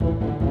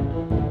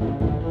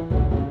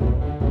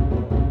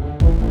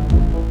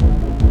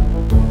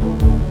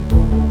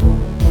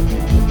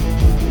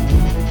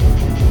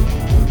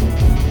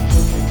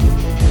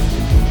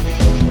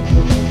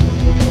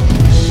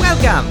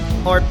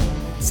or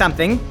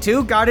something,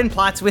 to garden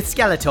plots with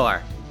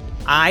Skeletor.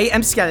 I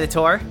am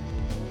Skeletor.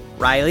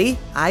 Riley,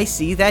 I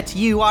see that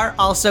you are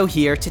also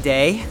here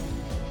today.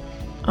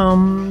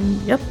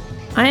 Yep,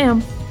 I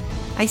am.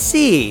 I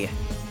see.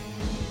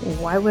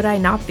 Why would I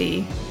not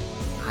be?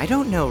 I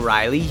don't know,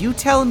 Riley. You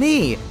tell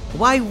me.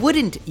 Why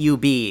wouldn't you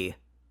be?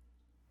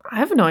 I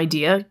have no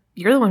idea.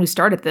 You're the one who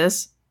started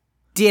this.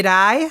 Did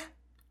I?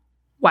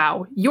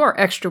 Wow, you're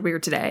extra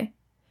weird today.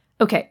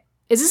 Okay,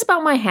 is this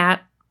about my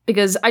hat?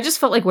 Because I just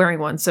felt like wearing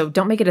one, so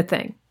don't make it a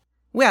thing.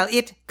 Well,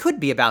 it could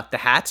be about the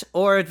hat,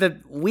 or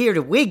the weird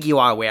wig you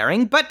are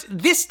wearing, but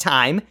this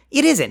time,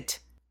 it isn't.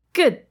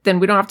 Good, then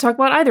we don't have to talk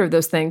about either of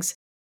those things.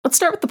 Let's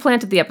start with the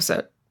plant of the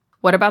episode.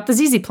 What about the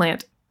ZZ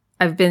plant?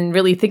 I've been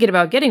really thinking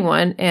about getting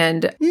one,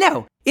 and...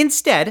 No,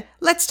 instead,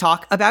 let's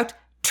talk about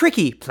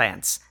tricky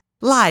plants,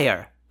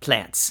 liar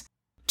plants,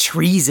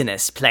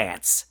 treasonous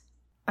plants.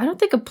 I don't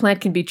think a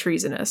plant can be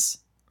treasonous.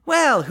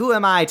 Well, who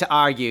am I to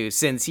argue,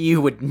 since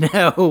you would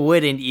know,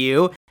 wouldn't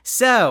you?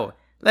 So,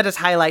 let us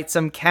highlight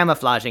some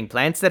camouflaging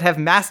plants that have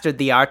mastered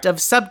the art of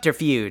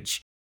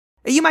subterfuge.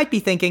 You might be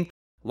thinking,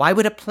 why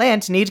would a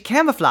plant need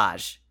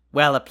camouflage?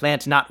 Well, a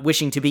plant not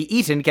wishing to be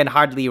eaten can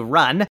hardly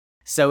run,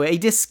 so a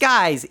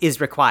disguise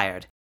is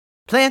required.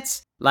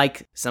 Plants,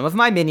 like some of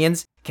my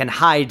minions, can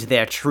hide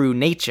their true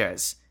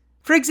natures.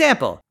 For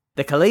example,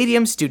 the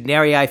Caladium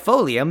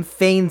studneriifolium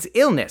feigns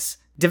illness,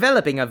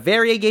 developing a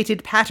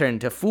variegated pattern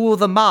to fool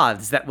the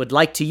moths that would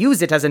like to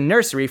use it as a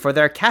nursery for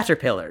their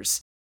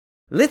caterpillars.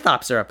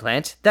 Lithops are a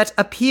plant that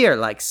appear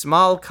like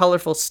small,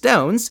 colorful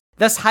stones,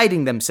 thus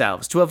hiding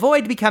themselves to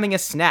avoid becoming a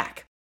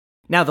snack.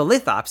 Now, the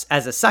lithops,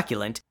 as a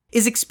succulent,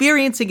 is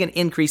experiencing an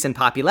increase in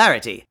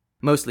popularity,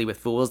 mostly with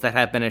fools that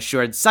have been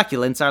assured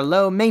succulents are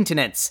low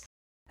maintenance.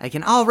 I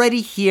can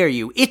already hear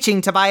you itching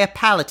to buy a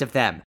pallet of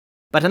them,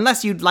 but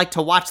unless you'd like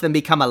to watch them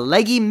become a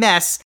leggy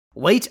mess,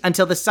 wait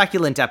until the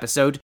succulent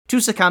episode to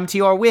succumb to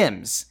your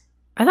whims.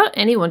 I thought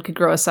anyone could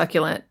grow a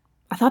succulent.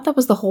 I thought that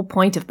was the whole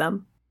point of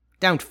them.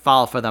 Don't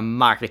fall for the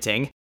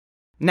marketing.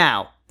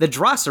 Now, the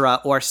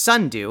Drosera or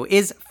sundew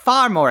is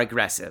far more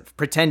aggressive,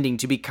 pretending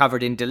to be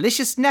covered in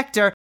delicious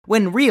nectar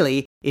when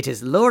really it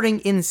is luring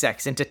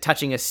insects into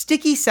touching a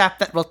sticky sap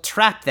that will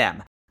trap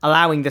them,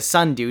 allowing the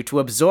sundew to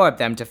absorb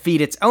them to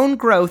feed its own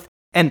growth,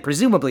 and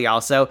presumably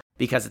also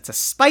because it's a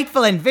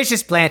spiteful and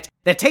vicious plant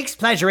that takes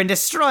pleasure in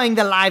destroying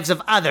the lives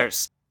of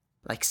others.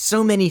 Like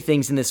so many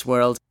things in this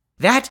world,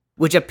 that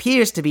which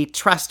appears to be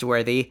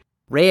trustworthy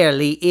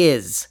rarely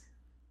is.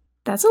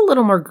 That's a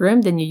little more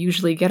grim than you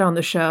usually get on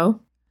the show.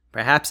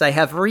 Perhaps I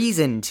have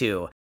reason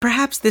to.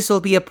 Perhaps this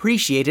will be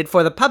appreciated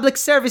for the public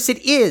service it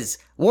is,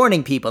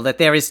 warning people that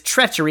there is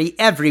treachery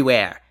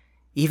everywhere,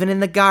 even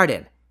in the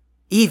garden,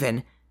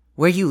 even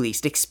where you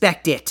least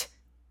expect it.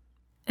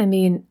 I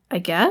mean, I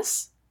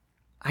guess?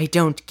 I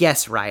don't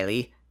guess,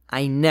 Riley.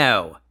 I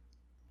know.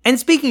 And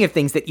speaking of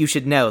things that you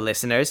should know,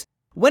 listeners,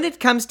 when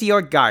it comes to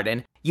your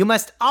garden, you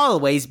must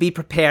always be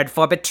prepared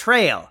for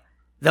betrayal.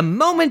 The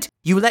moment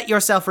you let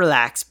yourself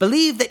relax,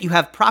 believe that you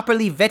have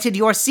properly vetted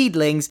your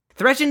seedlings,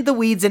 threatened the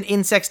weeds and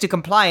insects to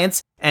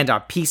compliance, and are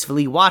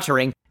peacefully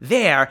watering,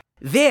 there,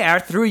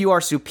 through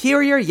your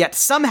superior yet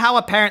somehow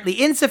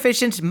apparently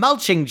insufficient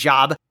mulching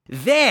job,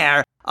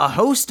 there, a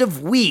host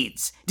of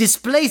weeds,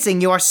 displacing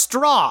your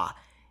straw.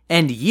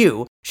 And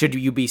you, should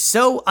you be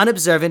so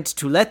unobservant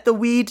to let the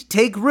weed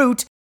take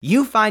root,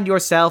 you find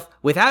yourself,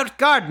 without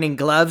gardening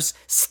gloves,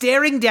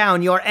 staring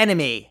down your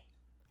enemy.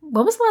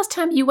 When was the last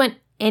time you went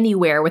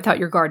anywhere without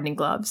your gardening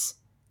gloves?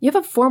 You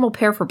have a formal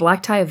pair for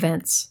black tie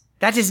events.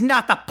 That is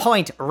not the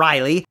point,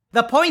 Riley.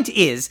 The point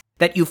is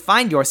that you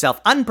find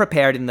yourself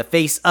unprepared in the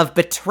face of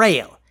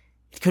betrayal.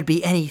 It could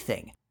be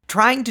anything.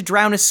 Trying to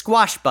drown a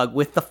squash bug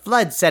with the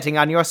flood setting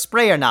on your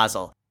sprayer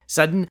nozzle.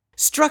 Sudden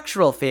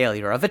structural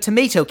failure of a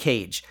tomato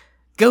cage.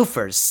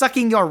 Gophers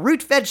sucking your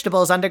root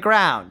vegetables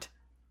underground.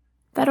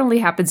 That only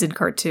happens in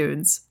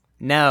cartoons.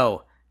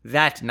 No,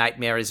 that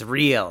nightmare is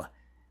real.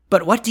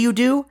 But what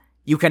do?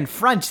 You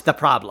confront the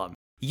problem.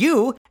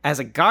 You, as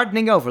a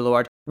gardening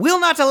overlord, will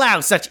not allow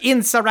such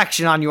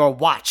insurrection on your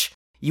watch.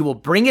 You will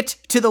bring it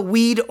to the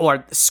weed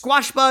or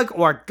squash bug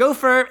or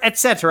gopher,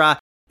 etc.,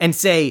 and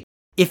say,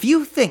 if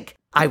you think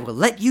I will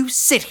let you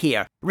sit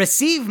here,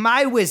 receive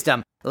my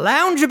wisdom,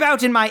 lounge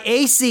about in my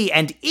AC,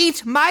 and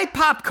eat my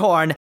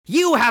popcorn,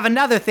 you have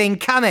another thing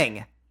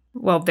coming.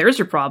 Well, there's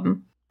your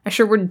problem. I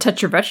sure wouldn't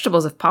touch your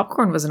vegetables if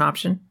popcorn was an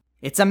option.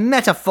 It's a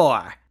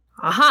metaphor.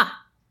 Aha!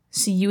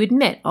 So you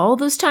admit all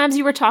those times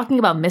you were talking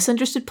about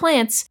misunderstood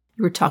plants,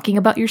 you were talking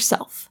about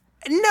yourself.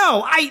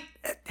 No,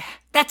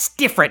 that's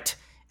different.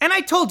 And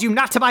I told you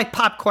not to buy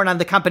popcorn on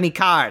the company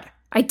card.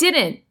 I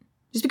didn't.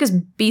 Just because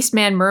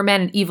Beastman,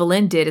 Merman, and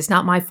Evelyn did is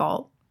not my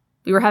fault.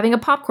 We were having a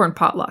popcorn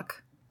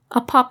potluck.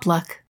 A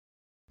popluck.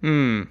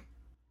 You're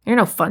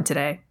no fun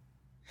today.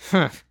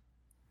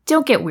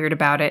 Don't get weird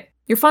about it.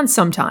 You're fun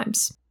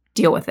sometimes.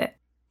 Deal with it.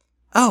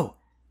 Oh,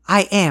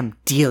 I am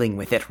dealing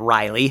with it,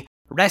 Riley.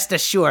 Rest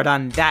assured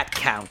on that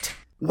count.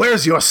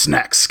 Where's your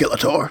snack,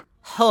 Skeletor?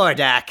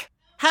 Hordak,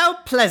 how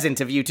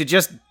pleasant of you to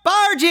just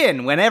barge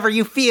in whenever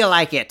you feel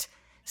like it.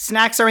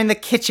 Snacks are in the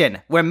kitchen,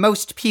 where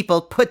most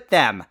people put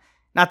them.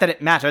 Not that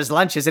it matters,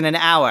 lunch is in an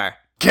hour.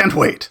 Can't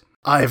wait.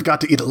 I've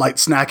got to eat a light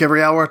snack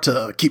every hour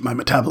to keep my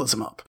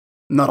metabolism up.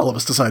 Not all of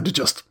us decide to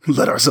just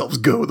let ourselves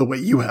go the way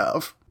you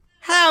have.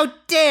 How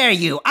dare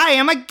you! I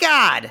am a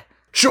god!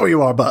 Sure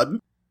you are, bud.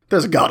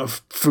 There's a god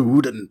of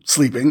food and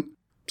sleeping.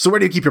 So where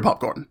do you keep your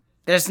popcorn?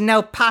 There's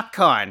no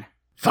popcorn.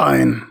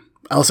 Fine.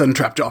 I'll send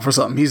Trapjaw for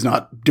some. He's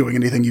not doing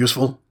anything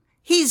useful.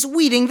 He's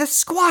weeding the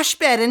squash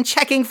bed and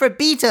checking for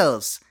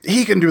beetles.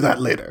 He can do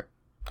that later.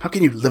 How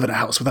can you live in a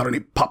house without any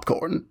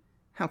popcorn?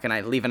 How can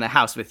I live in a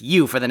house with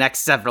you for the next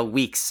several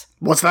weeks?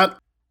 What's that?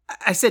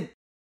 I said,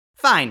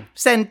 fine,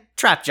 send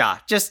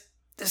Trapjaw. Just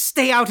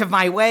stay out of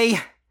my way.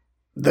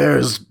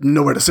 There's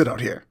nowhere to sit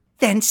out here.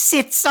 Then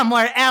sit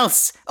somewhere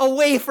else,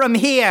 away from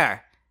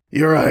here.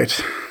 You're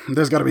right.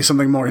 There's got to be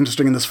something more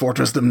interesting in this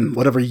fortress than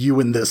whatever you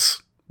and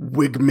this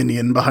wig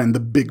minion behind the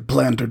big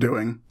plant are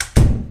doing.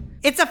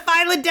 It's a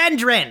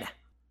philodendron!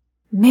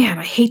 Man,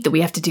 I hate that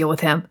we have to deal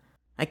with him.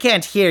 I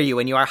can't hear you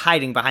when you are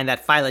hiding behind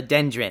that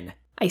philodendron.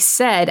 I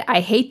said I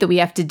hate that we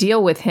have to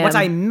deal with him. What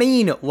I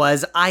mean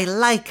was I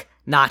like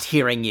not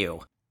hearing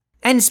you.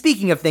 And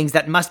speaking of things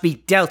that must be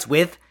dealt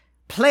with,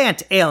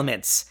 plant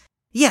ailments.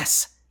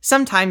 Yes,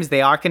 sometimes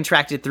they are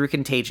contracted through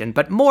contagion,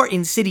 but more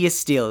insidious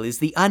still is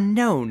the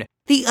unknown,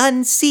 the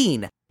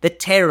unseen, the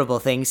terrible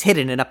things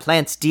hidden in a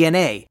plant's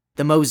DNA,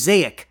 the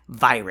mosaic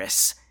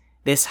virus.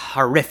 This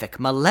horrific,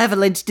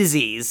 malevolent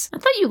disease. I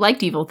thought you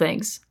liked evil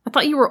things. I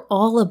thought you were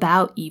all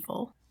about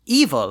evil.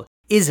 Evil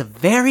is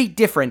very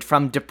different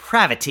from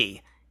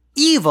depravity.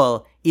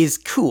 Evil is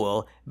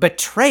cool,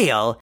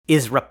 betrayal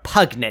is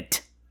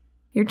repugnant.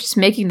 You're just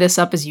making this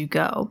up as you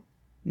go.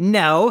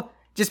 No,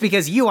 just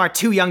because you are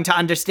too young to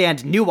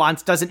understand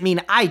nuance doesn't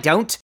mean I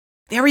don't.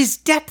 There is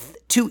depth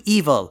to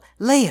evil,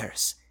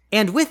 layers.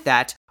 And with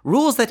that,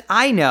 rules that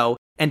I know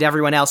and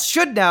everyone else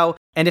should know,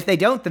 and if they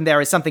don't, then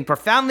there is something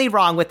profoundly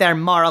wrong with their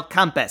moral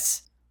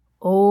compass.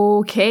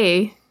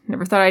 Okay.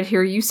 Never thought I'd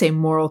hear you say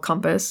moral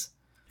compass.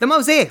 The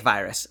mosaic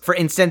virus, for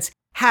instance,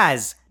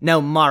 has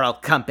no moral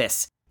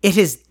compass. It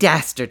is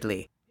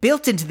dastardly,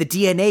 built into the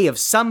DNA of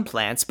some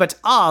plants, but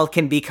all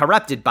can be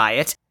corrupted by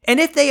it. And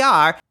if they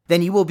are,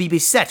 then you will be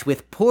beset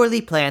with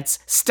poorly plants,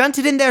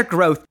 stunted in their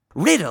growth,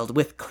 riddled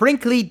with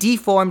crinkly,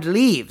 deformed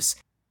leaves.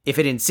 If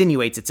it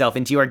insinuates itself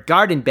into your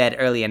garden bed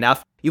early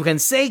enough, you can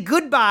say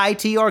goodbye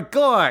to your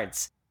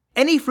gourds.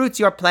 Any fruits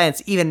your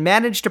plants even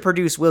manage to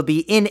produce will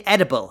be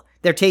inedible,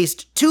 their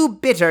taste too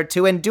bitter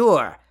to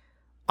endure.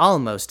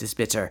 Almost as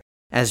bitter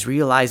as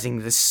realizing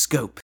the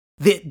scope,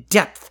 the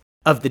depth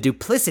of the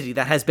duplicity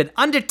that has been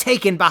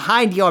undertaken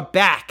behind your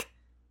back.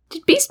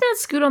 Did Beastman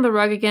scoot on the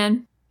rug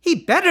again? He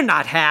better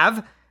not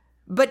have.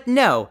 But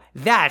no,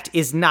 that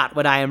is not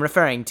what I am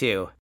referring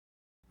to.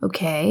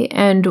 Okay,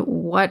 and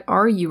what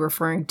are you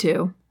referring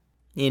to?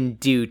 In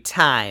due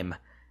time.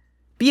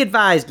 Be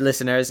advised,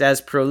 listeners,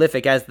 as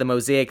prolific as the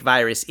mosaic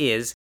virus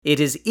is, it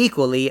is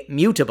equally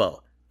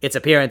mutable. Its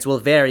appearance will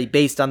vary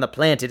based on the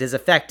plant it is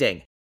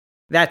affecting.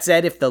 That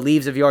said, if the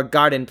leaves of your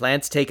garden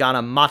plants take on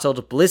a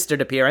mottled,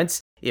 blistered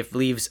appearance, if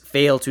leaves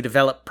fail to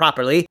develop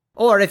properly,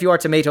 or if your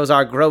tomatoes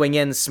are growing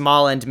in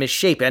small and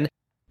misshapen,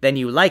 then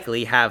you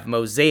likely have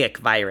mosaic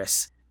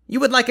virus. You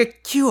would like a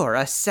cure,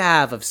 a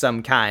salve of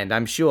some kind,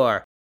 I'm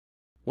sure.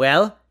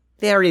 Well,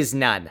 there is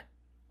none.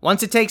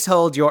 Once it takes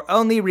hold, your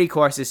only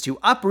recourse is to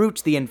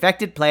uproot the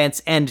infected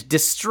plants and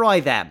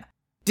destroy them.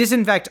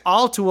 Disinfect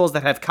all tools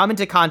that have come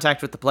into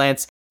contact with the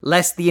plants,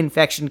 lest the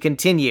infection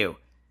continue.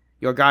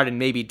 Your garden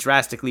may be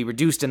drastically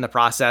reduced in the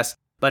process,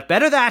 but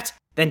better that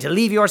than to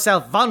leave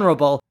yourself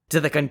vulnerable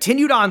to the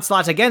continued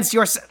onslaught against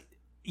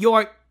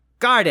your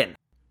garden.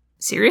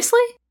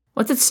 Seriously?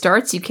 Once it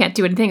starts, you can't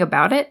do anything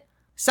about it?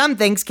 Some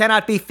things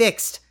cannot be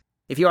fixed.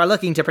 If you are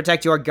looking to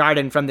protect your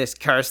garden from this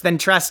curse, then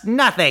trust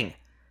nothing.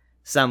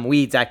 Some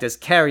weeds act as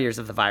carriers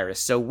of the virus,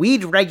 so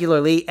weed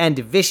regularly and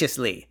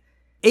viciously.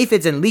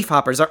 Aphids and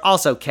leafhoppers are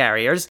also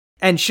carriers,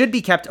 and should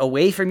be kept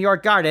away from your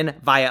garden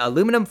via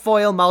aluminum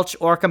foil mulch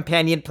or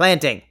companion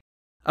planting.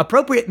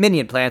 Appropriate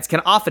minion plants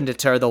can often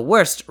deter the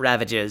worst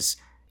ravages.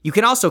 You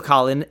can also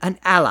call in an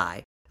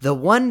ally, the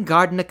one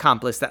garden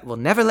accomplice that will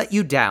never let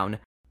you down,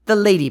 the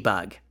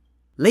ladybug.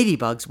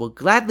 Ladybugs will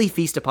gladly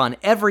feast upon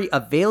every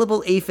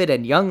available aphid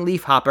and young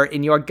leafhopper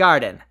in your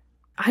garden.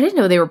 I didn't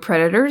know they were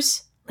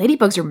predators.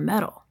 Ladybugs are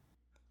metal.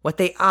 What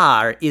they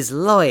are is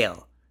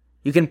loyal.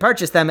 You can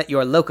purchase them at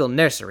your local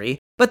nursery,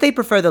 but they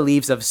prefer the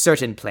leaves of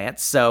certain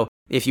plants, so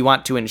if you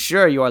want to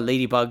ensure your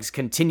ladybugs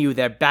continue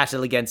their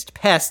battle against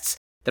pests,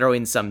 throw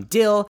in some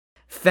dill,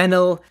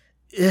 fennel,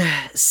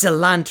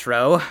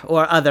 cilantro,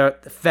 or other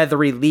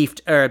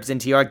feathery-leafed herbs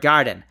into your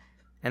garden.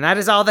 And that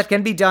is all that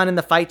can be done in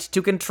the fight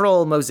to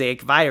control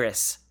mosaic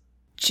virus.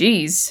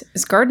 Jeez,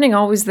 is gardening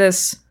always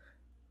this,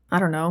 I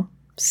don't know,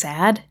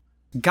 sad?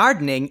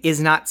 Gardening is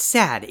not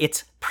sad,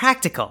 it's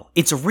practical,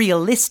 it's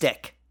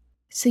realistic.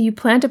 So you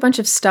plant a bunch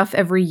of stuff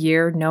every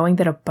year knowing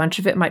that a bunch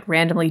of it might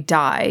randomly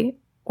die,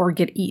 or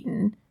get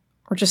eaten,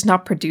 or just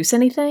not produce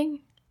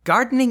anything?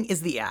 Gardening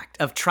is the act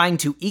of trying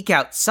to eke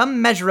out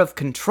some measure of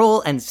control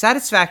and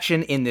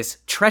satisfaction in this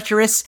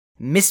treacherous,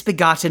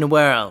 misbegotten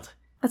world.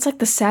 That's like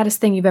the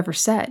saddest thing you've ever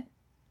said.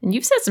 And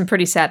you've said some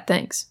pretty sad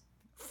things.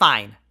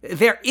 Fine.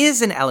 There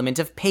is an element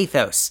of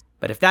pathos,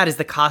 but if that is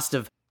the cost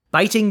of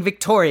biting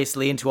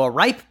victoriously into a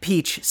ripe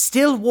peach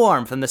still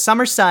warm from the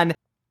summer sun,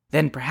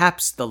 then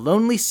perhaps the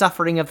lonely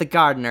suffering of the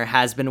gardener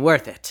has been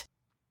worth it.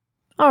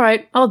 All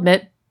right, I'll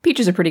admit,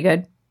 peaches are pretty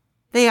good.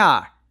 They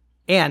are.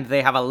 And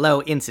they have a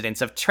low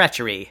incidence of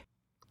treachery.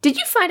 Did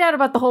you find out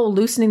about the whole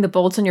loosening the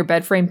bolts on your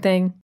bed frame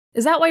thing?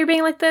 Is that why you're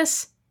being like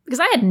this? Because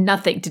I had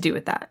nothing to do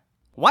with that.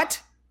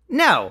 What?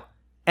 No.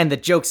 And the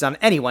joke's on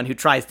anyone who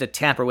tries to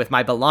tamper with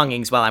my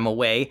belongings while I'm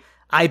away.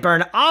 I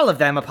burn all of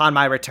them upon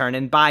my return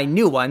and buy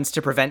new ones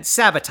to prevent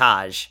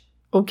sabotage.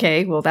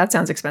 Okay, well that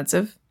sounds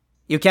expensive.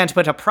 You can't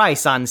put a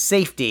price on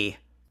safety.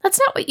 That's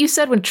not what you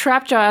said when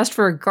Trapjaw asked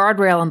for a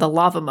guardrail on the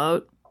lava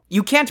moat.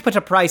 You can't put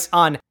a price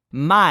on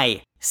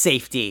my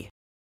safety.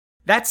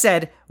 That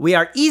said, we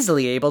are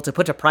easily able to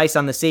put a price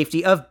on the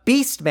safety of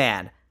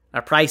Beastman,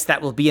 a price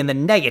that will be in the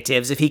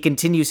negatives if he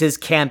continues his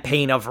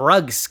campaign of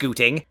rug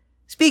scooting.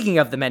 Speaking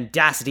of the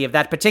mendacity of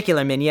that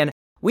particular minion,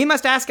 we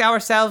must ask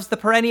ourselves the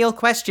perennial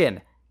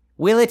question: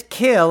 will it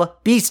kill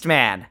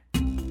Beastman?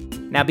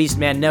 Now,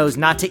 Beastman knows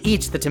not to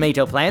eat the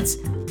tomato plants,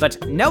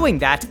 but knowing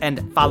that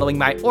and following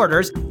my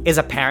orders is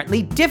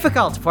apparently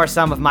difficult for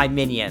some of my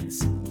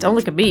minions. Don't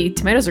look at me,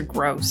 tomatoes are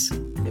gross.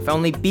 If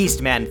only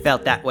Beastman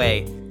felt that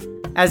way.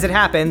 As it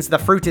happens, the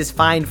fruit is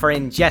fine for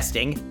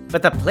ingesting,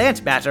 but the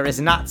plant matter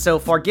is not so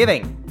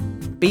forgiving.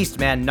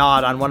 Beastman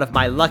gnawed on one of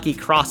my lucky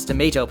cross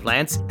tomato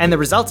plants, and the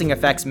resulting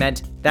effects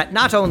meant that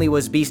not only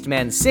was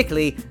Beastman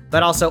sickly,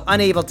 but also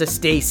unable to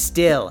stay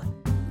still.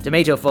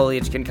 Tomato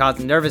foliage can cause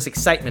nervous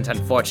excitement,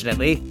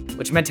 unfortunately,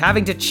 which meant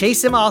having to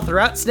chase him all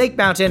throughout Snake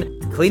Mountain,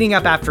 cleaning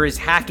up after his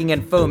hacking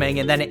and foaming,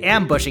 and then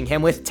ambushing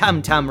him with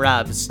tum-tum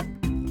rubs.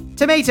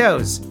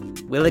 Tomatoes!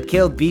 Will it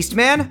kill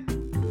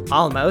Beastman?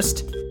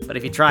 Almost. But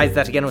if he tries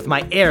that again with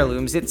my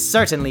heirlooms, it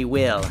certainly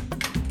will.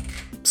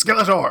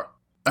 Skeletor,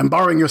 I'm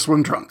borrowing your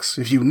swim trunks.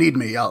 If you need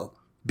me, I'll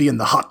be in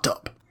the hot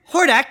tub.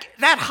 Hordak,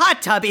 that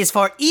hot tub is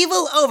for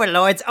evil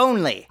overlords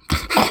only.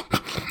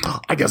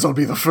 I guess I'll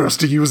be the first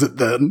to use it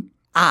then.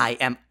 I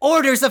am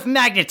orders of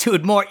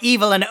magnitude more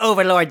evil an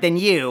overlord than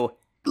you.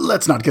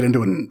 Let's not get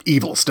into an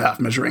evil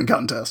staff measuring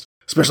contest,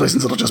 especially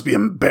since it'll just be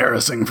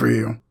embarrassing for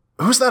you.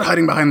 Who's that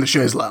hiding behind the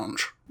chaise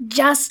lounge?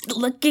 Just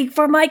looking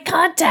for my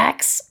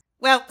contacts.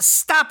 Well,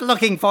 stop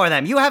looking for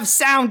them. You have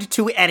sound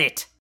to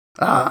edit.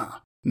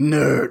 Ah,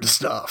 nerd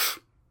stuff.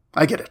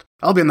 I get it.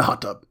 I'll be in the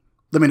hot tub.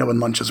 Let me know when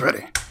lunch is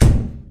ready.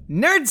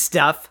 Nerd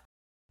stuff?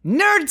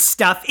 Nerd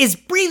stuff is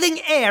breathing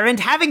air and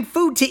having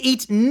food to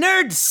eat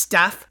nerd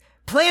stuff.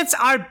 Plants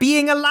are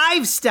being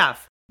alive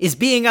stuff. Is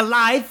being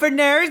alive for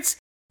nerds?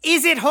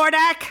 Is it,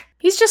 Hordak?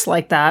 He's just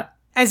like that.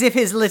 As if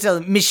his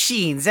little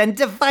machines and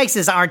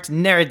devices aren't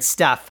nerd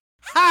stuff.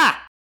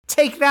 Ha!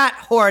 Take that,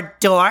 horde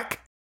dork.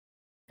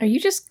 Are you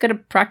just gonna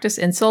practice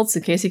insults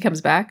in case he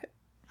comes back?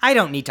 I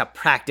don't need to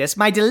practice.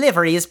 My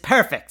delivery is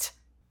perfect.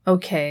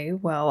 Okay,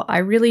 well, I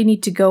really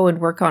need to go and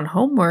work on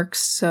homework,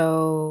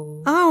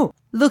 so... Oh,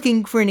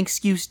 looking for an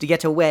excuse to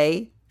get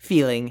away?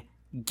 Feeling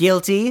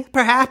guilty,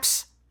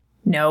 perhaps?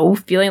 No,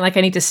 feeling like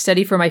I need to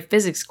study for my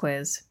physics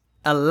quiz.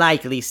 A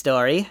likely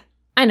story.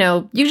 I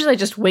know, usually I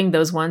just wing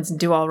those ones and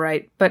do all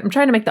right, but I'm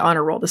trying to make the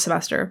honor roll this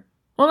semester.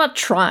 Well, not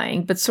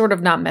trying, but sort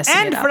of not messing it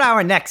up. And for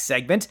our next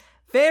segment,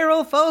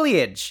 feral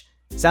foliage.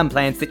 Some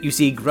plants that you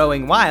see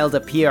growing wild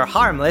appear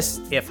harmless,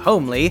 if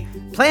homely,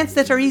 plants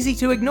that are easy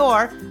to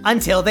ignore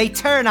until they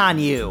turn on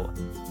you.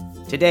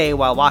 Today,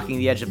 while walking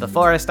the edge of the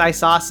forest, I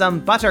saw some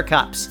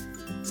buttercups.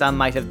 Some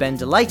might have been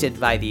delighted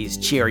by these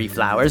cheery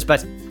flowers,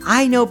 but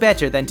I know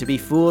better than to be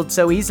fooled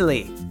so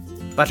easily.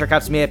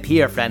 Buttercups may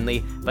appear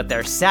friendly, but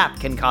their sap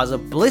can cause a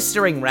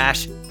blistering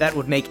rash that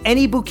would make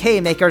any bouquet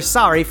maker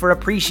sorry for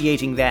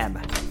appreciating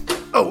them.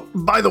 Oh,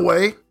 by the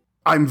way,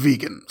 I'm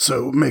vegan,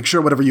 so make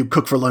sure whatever you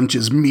cook for lunch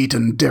is meat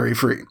and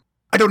dairy-free.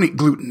 I don't eat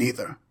gluten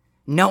either.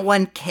 No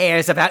one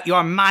cares about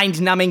your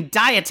mind-numbing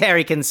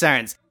dietary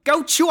concerns.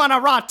 Go chew on a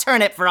raw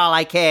turnip for all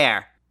I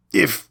care.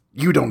 If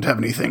you don't have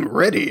anything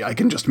ready, I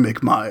can just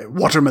make my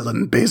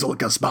watermelon basil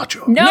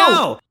gazpacho.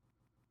 No!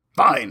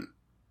 Fine.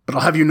 But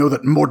I'll have you know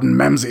that Morden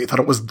Mamsie thought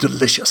it was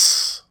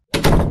delicious.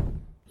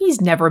 He's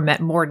never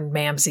met Morden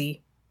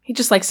Mamsie. He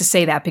just likes to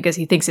say that because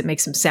he thinks it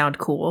makes him sound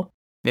cool.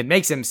 It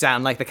makes him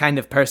sound like the kind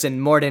of person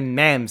Morden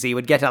Mamsie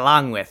would get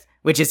along with,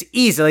 which is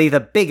easily the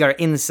bigger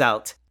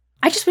insult.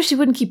 I just wish he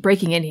wouldn't keep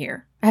breaking in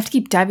here. I have to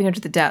keep diving under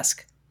the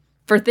desk.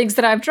 For things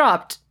that I've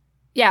dropped.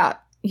 Yeah,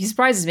 he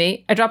surprises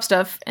me. I drop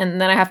stuff, and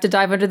then I have to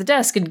dive under the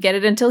desk and get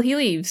it until he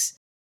leaves.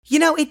 You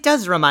know, it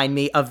does remind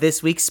me of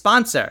this week's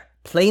sponsor,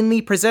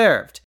 Plainly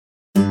Preserved.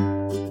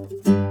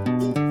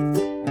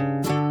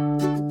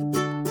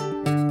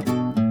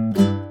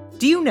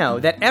 Do you know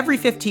that every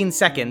 15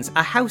 seconds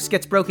a house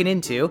gets broken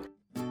into?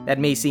 That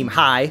may seem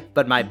high,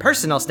 but my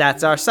personal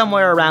stats are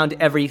somewhere around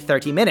every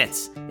 30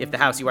 minutes, if the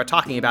house you are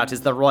talking about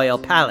is the Royal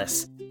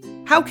Palace.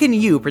 How can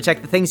you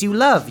protect the things you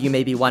love, you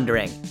may be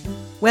wondering?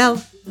 Well,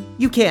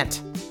 you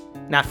can't.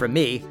 Not from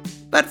me,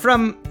 but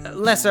from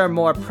lesser,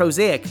 more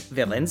prosaic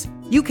villains.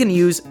 You can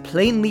use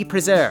Plainly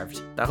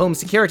Preserved, the home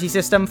security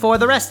system for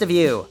the rest of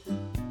you.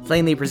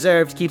 Plainly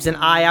Preserved keeps an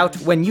eye out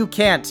when you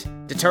can't,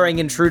 deterring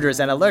intruders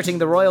and alerting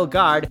the Royal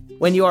Guard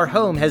when your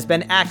home has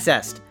been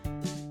accessed.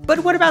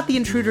 But what about the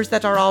intruders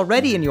that are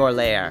already in your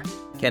lair?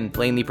 Can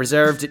Plainly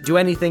Preserved do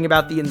anything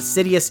about the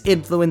insidious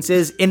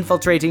influences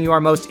infiltrating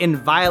your most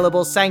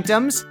inviolable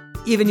sanctums?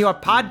 Even your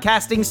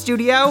podcasting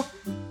studio?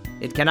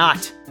 It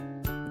cannot.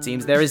 It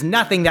seems there is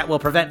nothing that will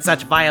prevent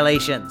such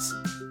violations.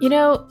 You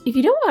know, if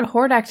you don't want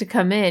Hordak to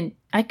come in,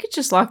 I could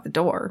just lock the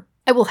door.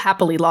 I will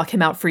happily lock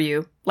him out for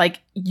you.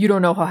 Like, you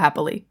don't know how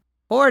happily.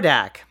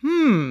 Hordak,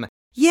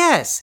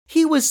 yes,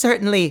 he was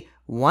certainly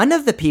one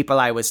of the people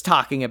I was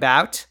talking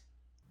about.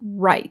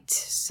 Right,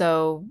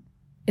 so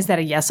is that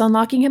a yes on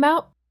locking him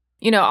out?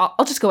 You know,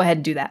 I'll just go ahead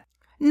and do that.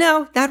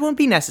 No, that won't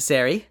be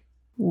necessary.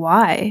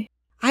 Why?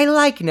 I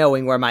like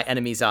knowing where my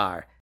enemies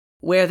are,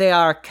 where they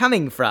are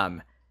coming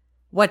from,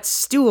 what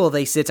stool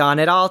they sit on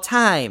at all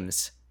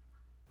times.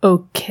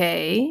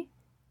 Okay.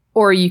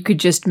 Or you could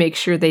just make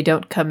sure they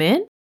don't come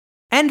in?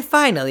 And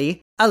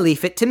finally, I'll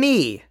leave it to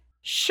me.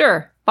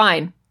 Sure,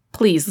 fine.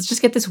 Please, let's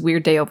just get this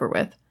weird day over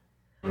with.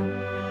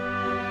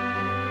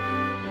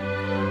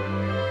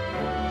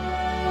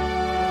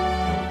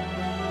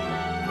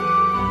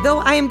 Though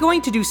I am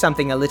going to do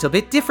something a little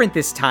bit different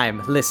this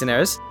time,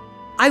 listeners.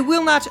 I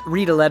will not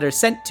read a letter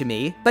sent to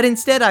me, but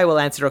instead I will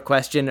answer a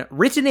question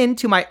written in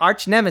to my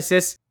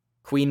arch-nemesis,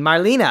 Queen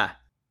Marlena.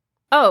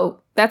 Oh,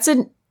 that's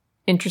an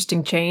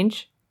interesting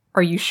change.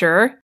 Are you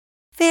sure?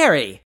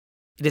 Very.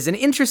 It is an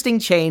interesting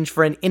change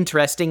for an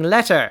interesting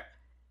letter.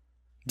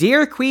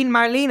 Dear Queen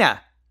Marlena,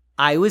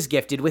 I was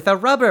gifted with a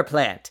rubber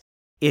plant.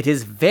 It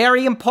is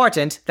very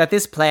important that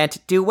this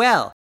plant do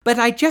well, but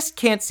I just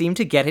can't seem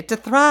to get it to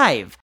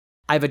thrive.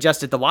 I've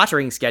adjusted the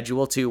watering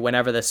schedule to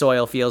whenever the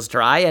soil feels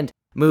dry and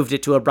moved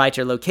it to a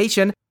brighter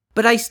location,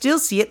 but I still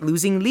see it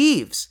losing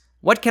leaves.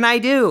 What can I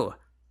do?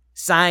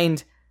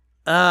 Signed,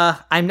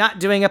 I'm not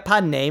doing a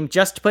pun name,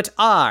 just put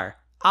R.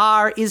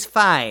 R is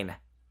fine.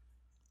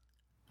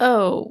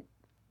 Oh,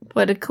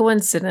 what a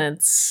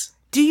coincidence.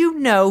 Do you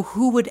know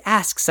who would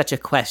ask such a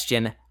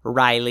question,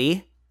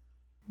 Riley?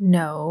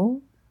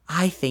 No.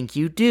 I think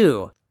you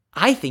do.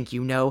 I think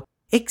you know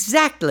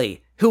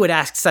exactly who would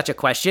ask such a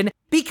question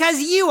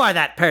because you are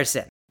that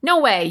person. No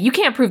way, you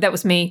can't prove that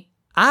was me.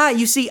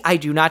 You see, I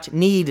do not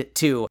need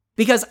to,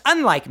 because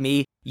unlike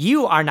me,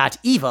 you are not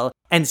evil,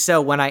 and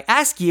so when I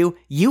ask you,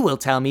 you will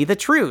tell me the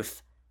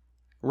truth.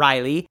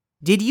 Riley,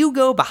 did you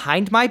go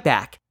behind my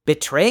back,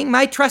 betraying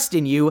my trust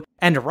in you,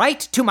 and write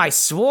to my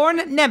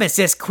sworn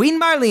nemesis, Queen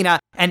Marlena,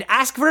 and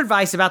ask for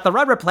advice about the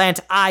rubber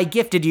plant I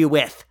gifted you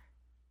with?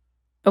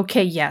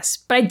 Okay, yes,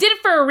 but I did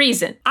it for a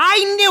reason.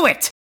 I knew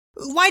it!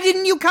 Why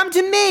didn't you come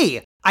to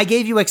me? I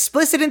gave you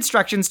explicit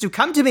instructions to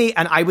come to me,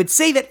 and I would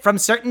save it from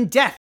certain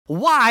death.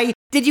 Why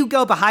did you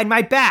go behind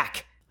my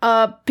back?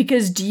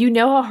 Because do you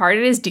know how hard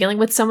it is dealing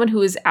with someone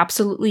who is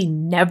absolutely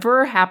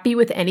never happy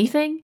with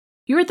anything?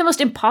 You're the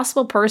most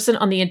impossible person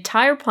on the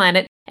entire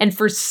planet, and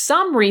for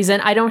some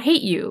reason, I don't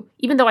hate you,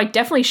 even though I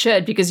definitely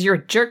should because you're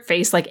a jerk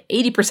face like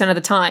 80% of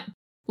the time.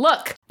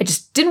 Look, I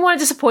just didn't want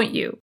to disappoint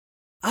you.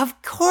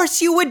 Of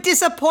course you would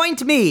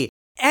disappoint me!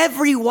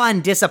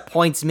 Everyone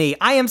disappoints me.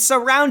 I am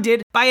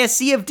surrounded by a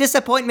sea of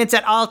disappointments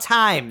at all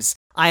times.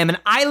 I am an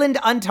island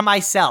unto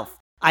myself.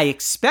 I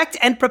expect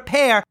and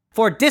prepare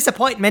for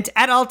disappointment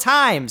at all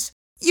times.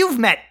 You've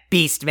met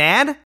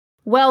Beastman.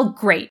 Well,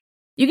 great.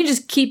 You can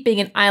just keep being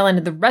an island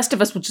and the rest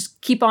of us will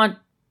just keep on,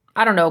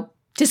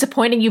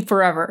 disappointing you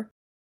forever.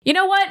 You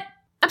know what?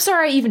 I'm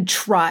sorry I even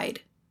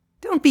tried.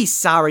 Don't be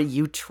sorry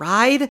you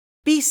tried.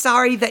 Be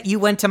sorry that you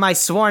went to my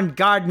sworn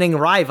gardening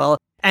rival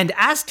and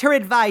asked her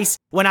advice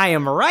when I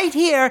am right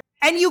here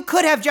and you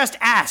could have just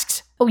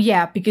asked. Oh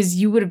yeah, because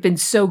you would have been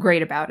so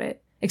great about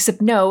it. Except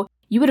no,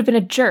 you would have been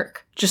a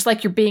jerk, just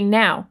like you're being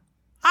now.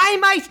 I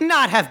might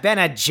not have been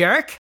a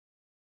jerk.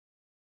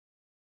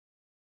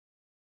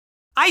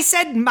 I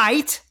said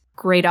might.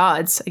 Great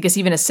odds. I guess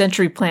even a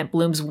century plant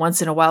blooms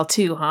once in a while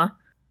too, huh?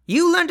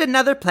 You learned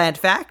another plant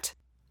fact?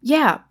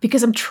 Yeah,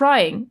 because I'm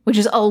trying, which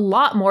is a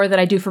lot more than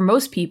I do for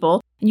most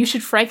people, and you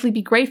should frankly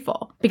be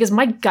grateful, because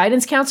my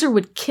guidance counselor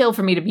would kill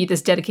for me to be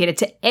this dedicated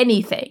to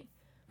anything.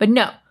 But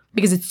no,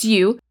 because it's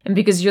you, and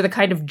because you're the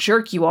kind of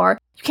jerk you are,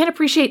 you can't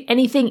appreciate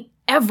anything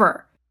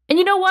ever. And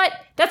you know what?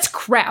 That's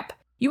crap.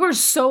 You are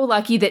so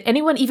lucky that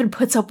anyone even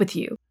puts up with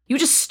you. You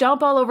just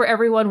stomp all over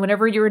everyone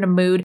whenever you're in a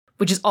mood,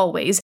 which is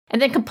always,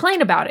 and then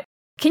complain about it.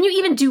 Can you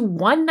even do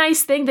one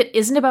nice thing that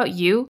isn't about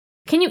you?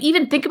 Can you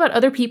even think about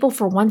other people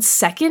for 1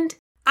 second?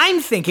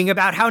 I'm thinking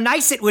about how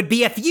nice it would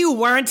be if you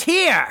weren't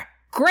here.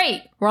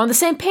 Great, we're on the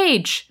same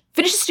page.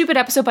 Finish the stupid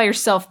episode by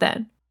yourself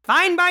then.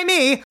 Fine by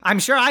me. I'm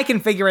sure I can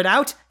figure it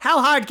out. How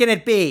hard can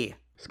it be?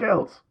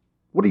 Scales,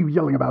 what are you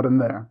yelling about in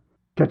there?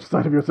 Catch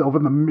sight of yourself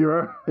in the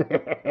mirror?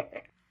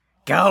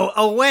 Go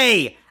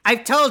away.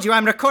 I've told you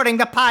I'm recording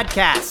the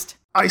podcast.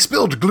 I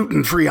spilled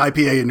gluten-free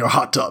IPA in your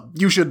hot tub.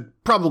 You should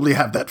probably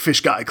have that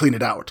fish guy clean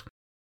it out.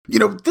 You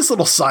know, this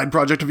little side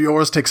project of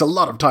yours takes a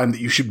lot of time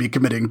that you should be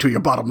committing to your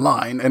bottom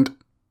line, and...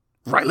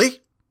 Riley?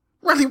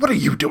 Riley, what are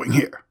you doing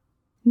here?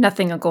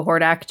 Nothing, Uncle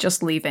Hordak,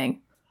 just leaving.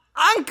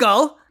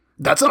 Uncle!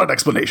 That's not an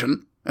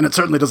explanation, and it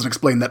certainly doesn't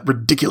explain that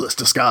ridiculous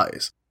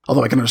disguise.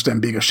 Although I can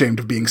understand being ashamed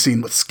of being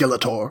seen with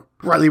Skeletor.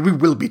 Riley, we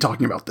will be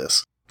talking about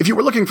this. If you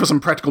were looking for some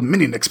practical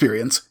minion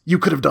experience, you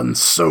could have done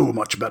so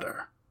much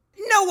better.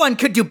 No one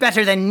could do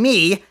better than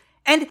me.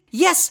 And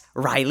yes,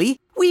 Riley,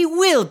 we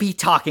will be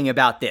talking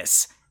about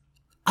this.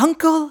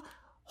 Uncle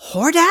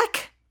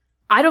Hordak?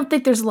 I don't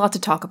think there's a lot to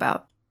talk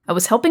about. I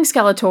was helping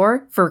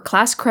Skeletor, for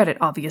class credit,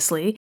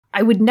 obviously.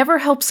 I would never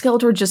help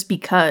Skeletor just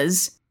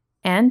because.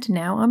 And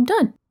now I'm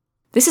done.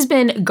 This has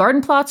been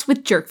Garden Plots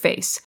with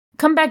Jerkface.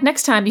 Come back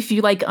next time if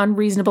you like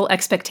unreasonable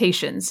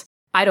expectations.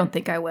 I don't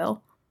think I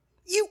will.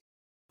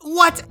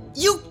 What?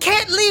 You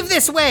can't leave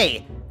this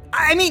way!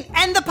 I mean,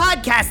 end the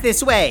podcast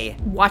this way!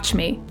 Watch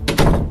me.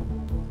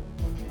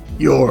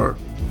 You're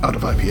out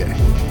of IPA.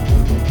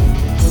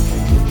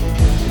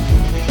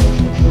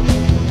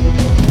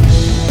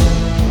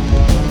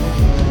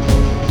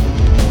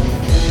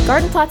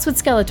 Garden Plots with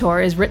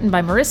Skeletor is written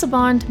by Marissa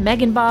Bond,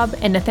 Megan Bobb,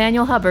 and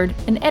Nathaniel Hubbard,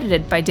 and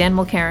edited by Dan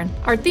Mulcairn.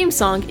 Our theme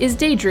song is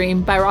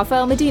Daydream by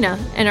Rafael Medina,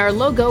 and our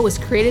logo was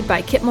created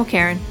by Kit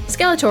Mulcairn.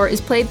 Skeletor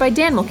is played by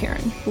Dan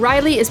Mulcairn.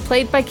 Riley is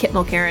played by Kit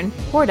Mulcairn.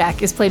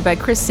 Hordak is played by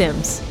Chris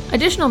Sims.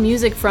 Additional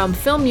music from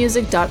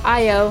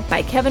filmmusic.io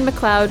by Kevin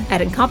MacLeod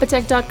at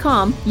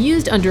Incompetech.com,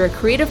 used under a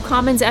Creative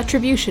Commons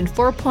Attribution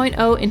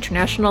 4.0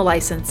 international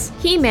license.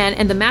 He-Man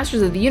and the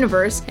Masters of the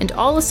Universe and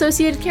all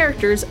associated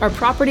characters are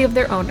property of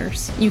their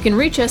owners. You can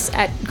reach us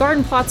at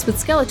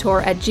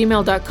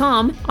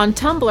gardenplotswithskeletor@gmail.com, on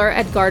Tumblr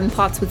at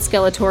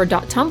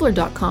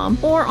gardenplotswithskeletor.tumblr.com,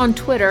 or on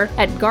Twitter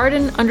at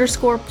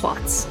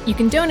garden_plots. You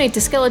can donate to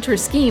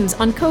Skeletor's schemes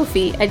on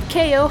Ko-fi at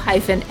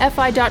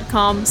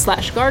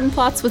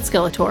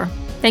ko-fi.com/gardenplotswithskeletor.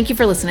 Thank you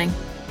for listening.